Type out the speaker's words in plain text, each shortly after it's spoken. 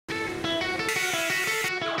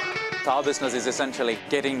Our business is essentially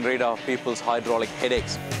getting rid of people's hydraulic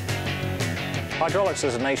headaches. Hydraulics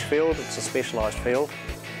is a niche field, it's a specialised field.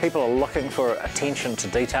 People are looking for attention to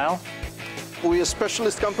detail. We're a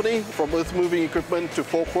specialist company, from earth moving equipment to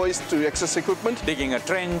fork hoist to access equipment. Digging a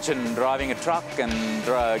trench and driving a truck and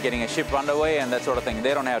getting a ship underway and that sort of thing.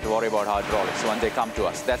 They don't have to worry about hydraulics when they come to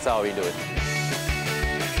us. That's how we do it.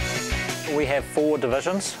 We have 4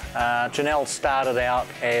 divisions. Jonel started out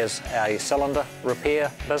as a cylinder repair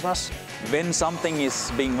business. When something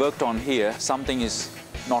is being worked on here, something is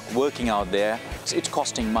not working out there, it's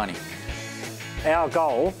costing money. Our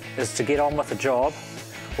goal is to get on with the job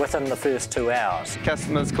within the first 2 hours.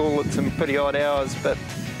 Customers call it some pretty odd hours, but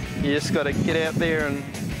you just got to get out there and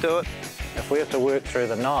do it. If we have to work through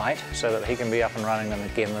the night so that he can be up and running them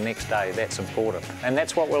again the next day, that's important. And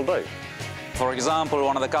that's what we'll do. For example,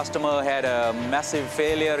 one of the customers had a massive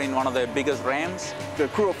failure in one of their biggest rams. The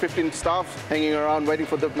crew of 15 staff hanging around waiting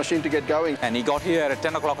for the machine to get going. And he got here at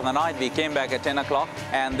 10 o'clock in the night. We came back at 10 o'clock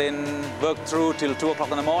and then worked through till 2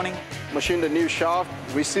 o'clock in the morning. Machined a new shaft,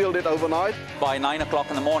 we sealed it overnight. By 9 o'clock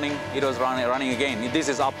in the morning, it was running again. This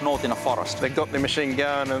is up north in a forest. They got the machine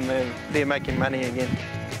going and they're making money again.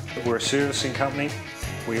 We're a servicing company.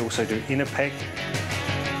 We also do inner pack.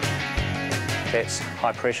 That's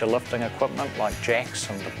high-pressure lifting equipment like jacks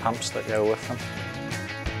and the pumps that go with them.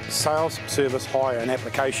 Sales, service, hire and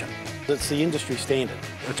application. It's the industry standard.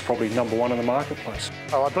 It's probably #1 in the marketplace.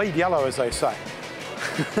 Oh, I bleed yellow, as they say.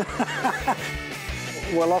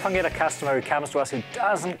 We'll often get a customer who comes to us who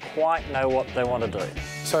doesn't quite know what they want to do.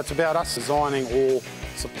 So it's about us designing or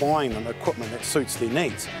supplying them equipment that suits their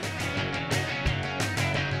needs.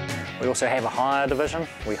 We also have a hire division.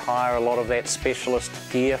 We hire a lot of that specialist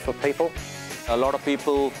gear for people. A lot of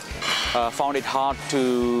people found it hard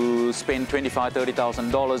to spend $25,000 to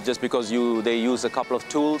 $30,000 just because they use a couple of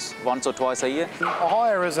tools once or twice a year.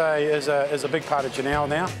 Hire is a big part of Jonel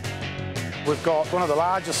now. We've got one of the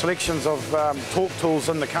largest selections of torque tools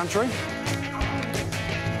in the country.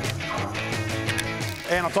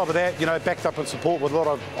 And on top of that, backed up and support with a lot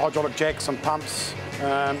of hydraulic jacks and pumps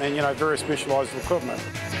and, very specialised equipment.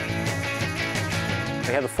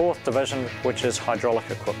 We have the 4th division, which is hydraulic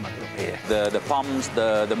equipment repair. The pumps,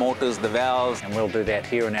 the motors, the valves. And we'll do that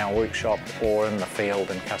here in our workshop or in the field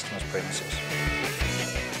in customers' premises.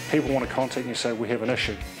 People want to contact you and say, we have an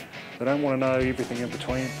issue. They don't want to know everything in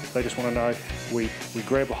between. They just want to know we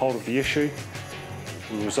grab a hold of the issue,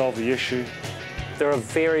 we resolve the issue. There are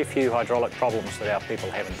very few hydraulic problems that our people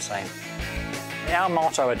haven't seen. Our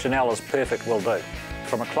motto at Jonel is perfect will do.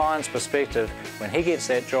 From a client's perspective, when he gets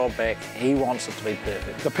that job back, he wants it to be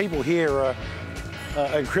perfect. The people here are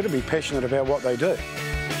incredibly passionate about what they do.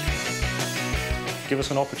 Give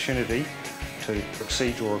us an opportunity to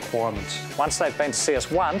exceed your requirements. Once they've been to see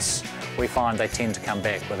us once, we find they tend to come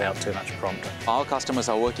back without too much prompting. Our customers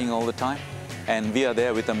are working all the time, and we are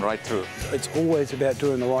there with them right through. It's always about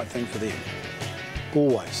doing the right thing for them.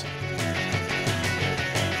 Always.